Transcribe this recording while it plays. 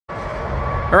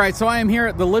All right, so I am here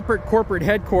at the Lippert corporate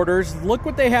headquarters. Look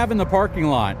what they have in the parking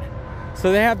lot.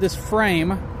 So they have this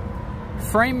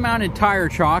frame-mounted tire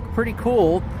chock, pretty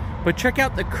cool. But check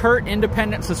out the Curt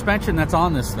independent suspension that's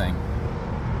on this thing.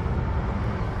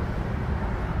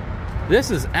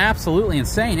 This is absolutely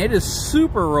insane. It is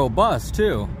super robust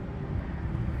too.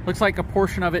 Looks like a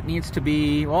portion of it needs to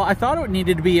be, well, I thought it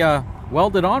needed to be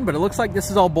welded on, but it looks like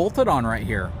this is all bolted on right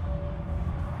here.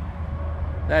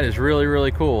 That is really,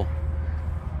 really cool.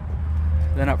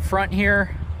 Then up front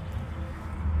here,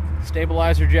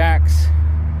 stabilizer jacks.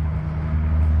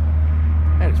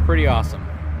 That is pretty awesome.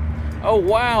 Oh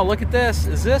wow, look at this.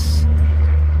 Is this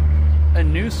a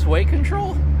new sway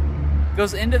control?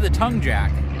 Goes into the tongue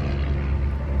jack.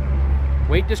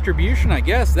 Weight distribution, I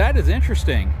guess. That is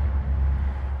interesting.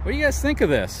 What do you guys think of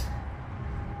this?